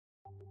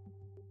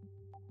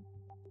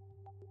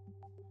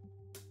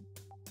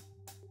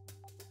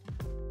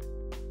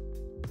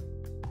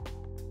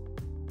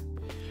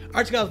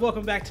Alright guys,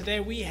 welcome back.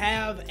 Today we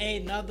have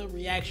another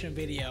reaction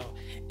video,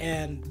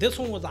 and this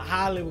one was a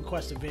highly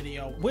requested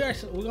video. We're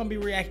gonna be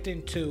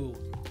reacting to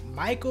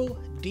Michael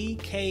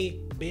D.K.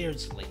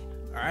 Beardsley.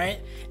 Alright,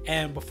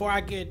 and before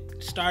I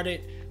get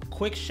started,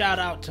 quick shout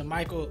out to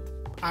Michael.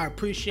 I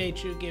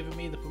appreciate you giving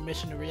me the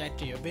permission to react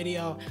to your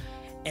video,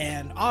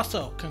 and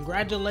also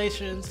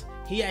congratulations,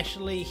 he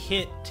actually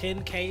hit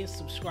 10K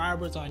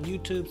subscribers on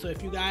YouTube. So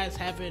if you guys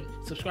haven't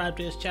subscribed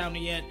to his channel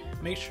yet,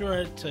 make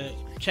sure to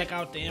check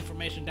out the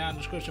information down in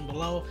the description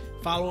below.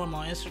 Follow him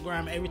on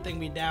Instagram, everything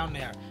be down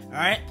there.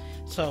 Alright,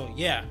 so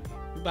yeah,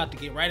 we're about to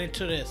get right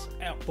into this.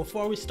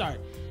 Before we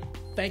start,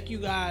 thank you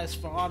guys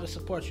for all the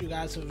support you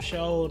guys have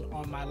showed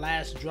on my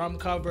last drum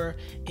cover.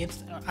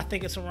 I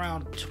think it's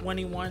around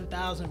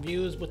 21,000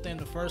 views within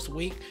the first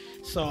week,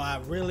 so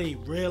I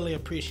really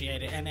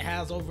appreciate it, and it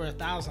has over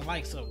 1,000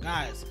 likes. So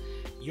guys,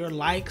 your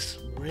likes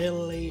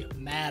really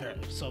matter,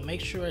 so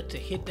make sure to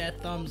hit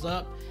that thumbs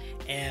up,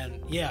 and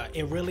yeah,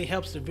 it really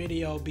helps the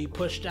video be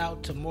pushed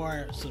out to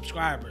more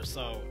subscribers.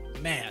 So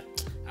man,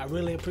 I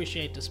really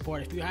appreciate the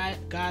support. If you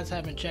guys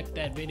haven't checked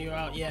that video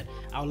out yet,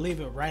 I'll leave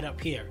it right up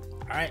here.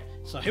 Alright,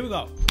 so here we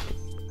go.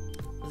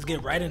 Let's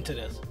get right into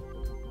this.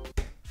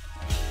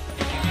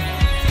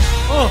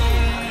 Oh!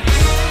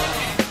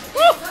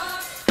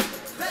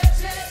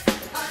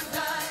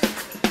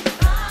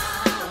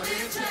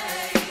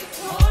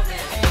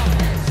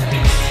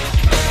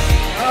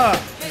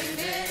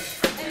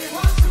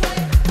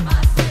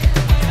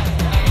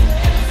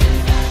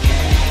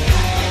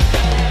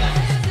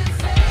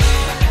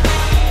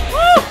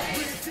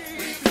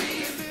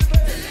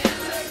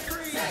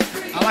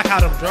 I like how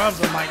them drums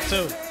are mic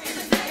too.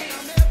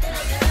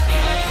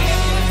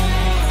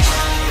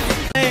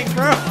 Hey,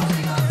 bro.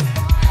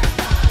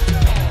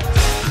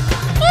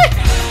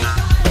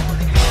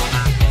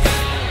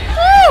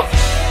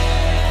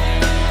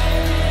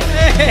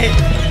 Hey.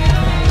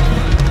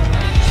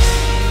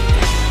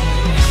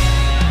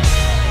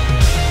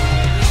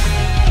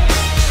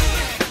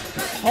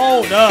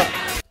 Hold up.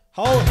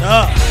 Hold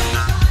up.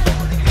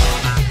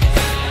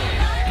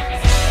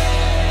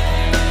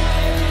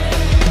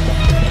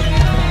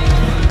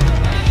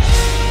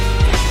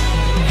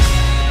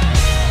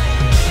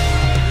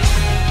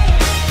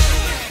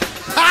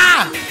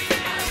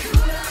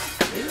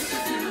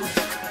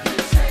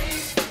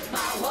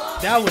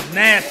 That was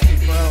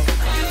nasty, bro.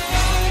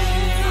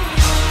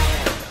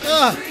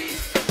 Ugh.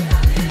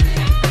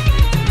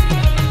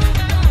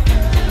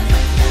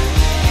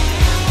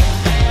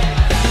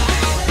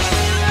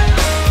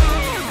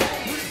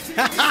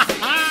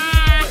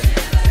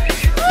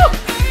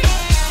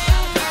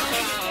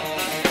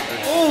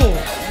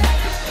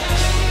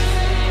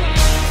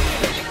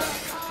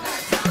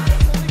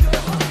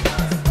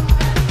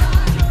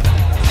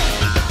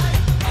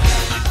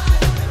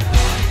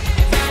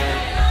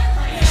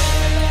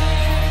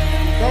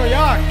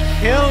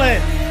 Kill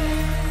it.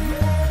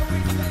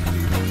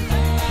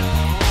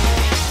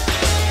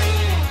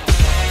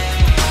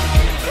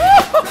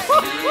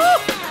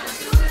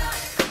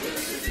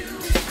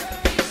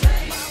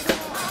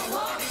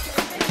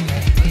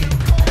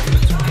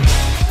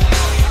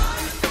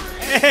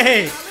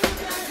 Hey,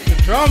 the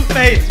drum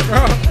face,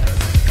 bro.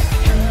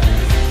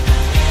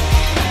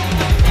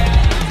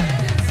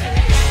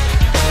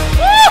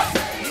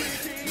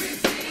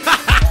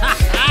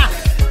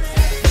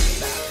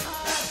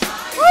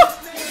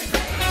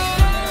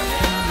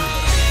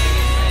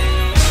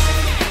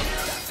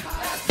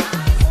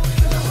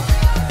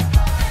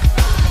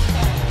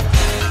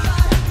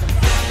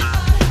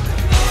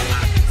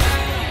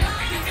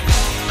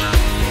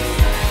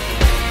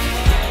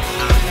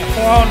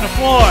 On the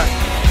floor.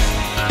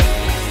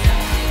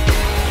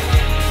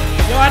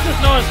 Yo, I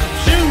just noticed some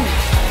shoes.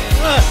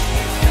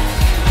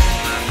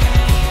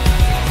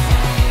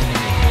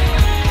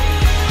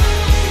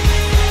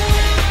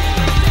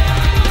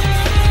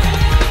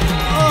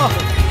 Oh.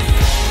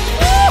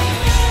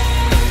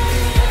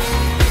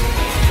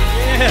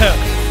 Yeah.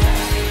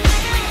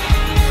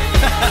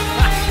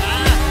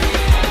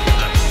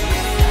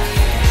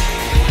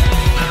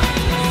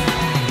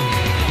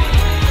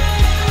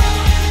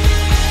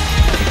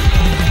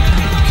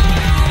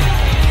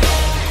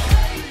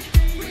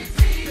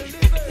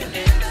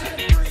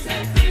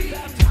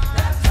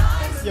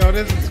 Yo,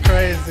 this is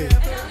crazy.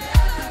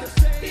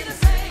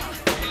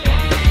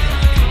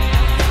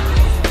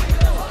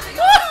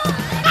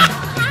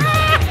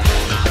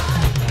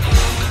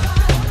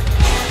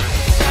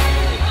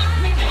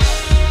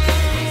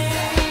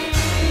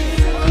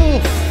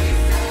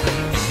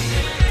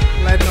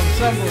 Letting them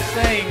summer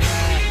sing.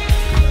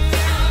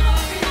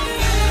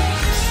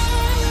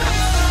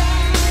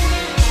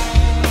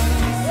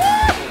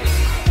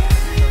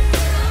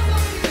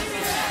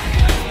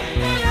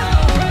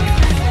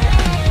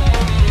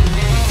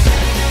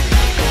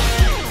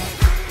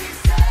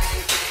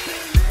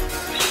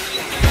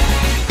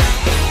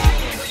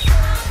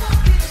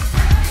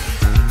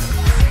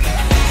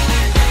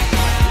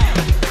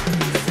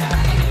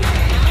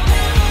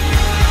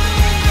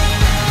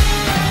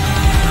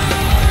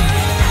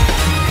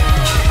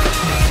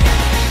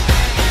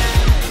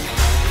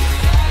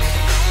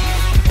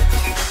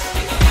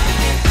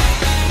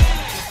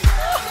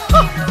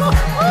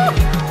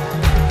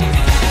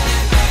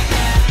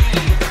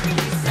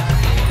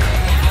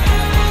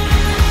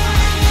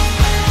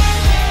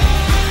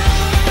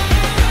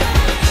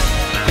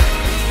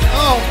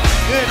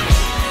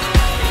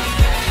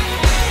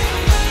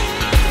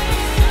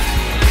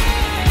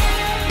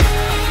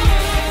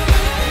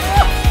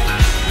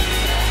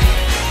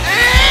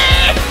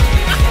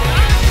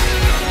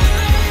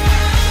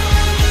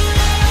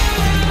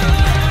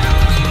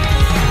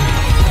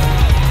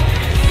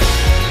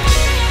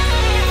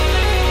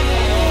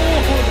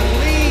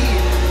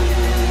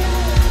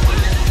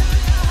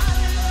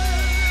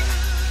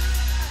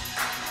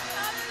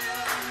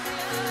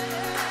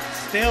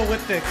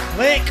 the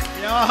click,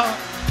 y'all.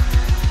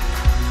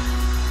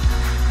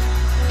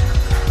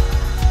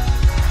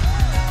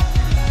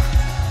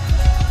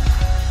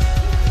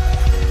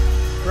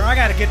 Bro, I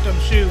gotta get them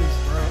shoes,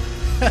 bro.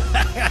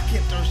 I gotta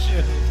get them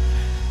shoes.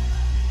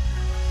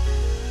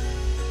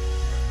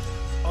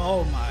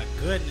 Oh my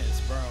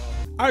goodness, bro.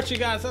 Alright, you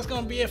guys, that's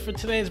gonna be it for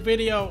today's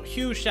video.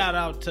 Huge shout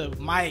out to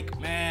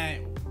Mike,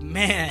 man.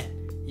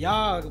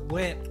 Y'all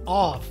went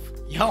off.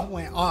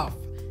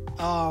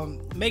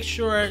 Make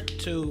sure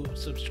to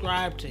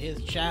subscribe to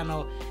his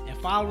channel and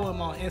follow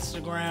him on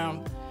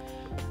Instagram.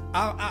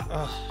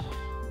 I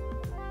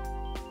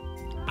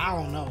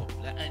don't know.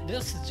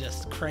 This is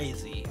just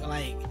crazy.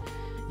 Like,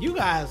 you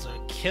guys are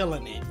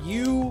killing it.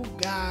 You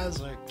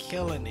guys are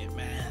killing it,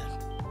 man.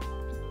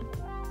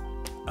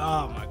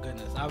 Oh my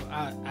goodness. I've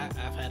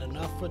had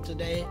enough for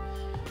today.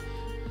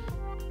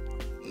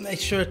 Make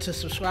sure to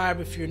subscribe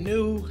if you're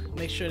new.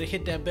 Make sure to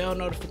hit that bell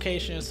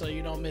notification so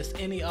you don't miss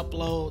any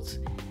uploads.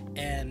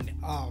 And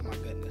oh my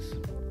goodness.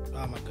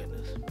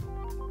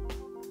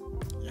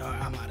 Yo,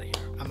 I'm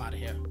out of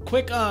here.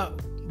 Quick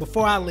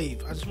before I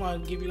leave, I just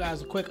want to give you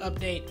guys a quick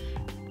update.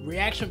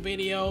 Reaction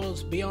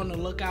videos, be on the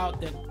lookout.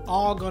 They're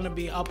all going to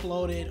be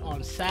uploaded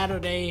on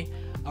Saturday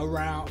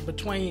around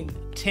between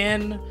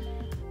 10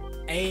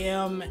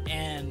 a.m.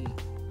 and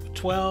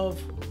 12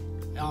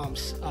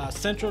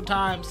 Central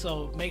Time.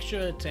 So make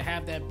sure to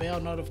have that bell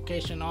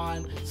notification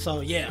on. So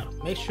yeah,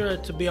 make sure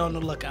to be on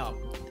the lookout.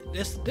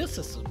 This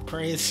is some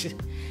crazy.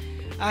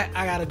 I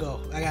gotta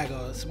go.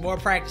 Some more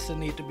practicing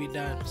need to be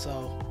done.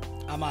 So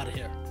I'm out of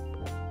here.